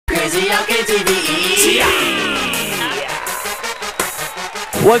Crazy OK TV.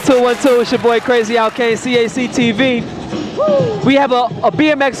 1 2 1 2. It's your boy Crazy OK, CAC TV. We have a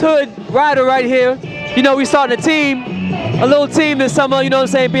BMX hood rider right here. You know, we starting a team, a little team this summer. You know what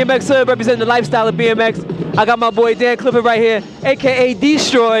I'm saying? BMX hood representing the lifestyle of BMX. I got my boy Dan Clifford right here, aka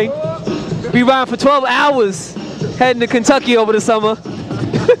Destroy. We riding for 12 hours, heading to Kentucky over the summer.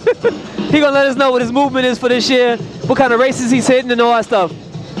 He gonna let us know what his movement is for this year, what kind of races he's hitting and all that stuff.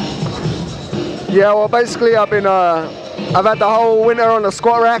 Yeah, well, basically I've had the whole winter on the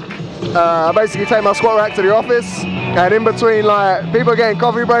squat rack. I basically take my squat rack to the office, and in between, like, people are getting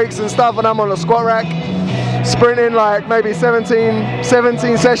coffee breaks and stuff, and I'm on the squat rack, sprinting like maybe 17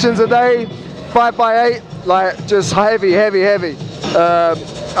 sessions a day, 5x8, like just heavy. I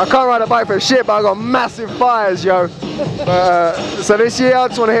can't ride a bike for shit, but I got massive fires, yo. So this year I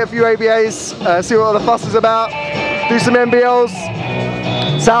just want to hit a few ABAs, see what all the fuss is about, do some NBLs,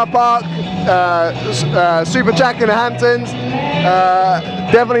 South Park, Super Track in the Hamptons,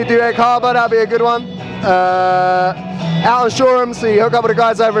 definitely do Egg Harbor, that'll be a good one. Out in Shoreham, see, hook up with the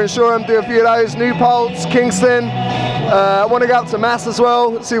guys over in Shoreham, do a few of those, New Paltz, Kingston. I want to go up to Mass as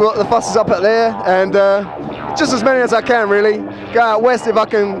well, see what the fuss is up at there, and just as many as I can, really. Go out west if I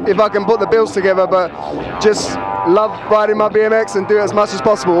can put the bills together, but just love riding my BMX and do it as much as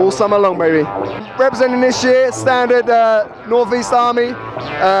possible all summer long, baby. Representing this year, standard Northeast Army.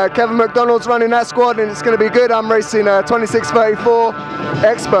 Kevin McDonald's running that squad, and it's going to be good. I'm racing 2634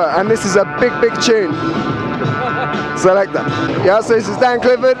 Expert, and this is a big tune. Selector. Yeah, so this is Dan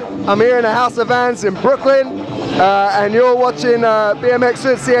Clifford. I'm here in the House of Vans in Brooklyn, and you're watching BMX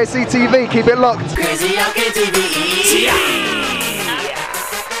Hood CAC TV. Keep it locked. Crazy OK TV.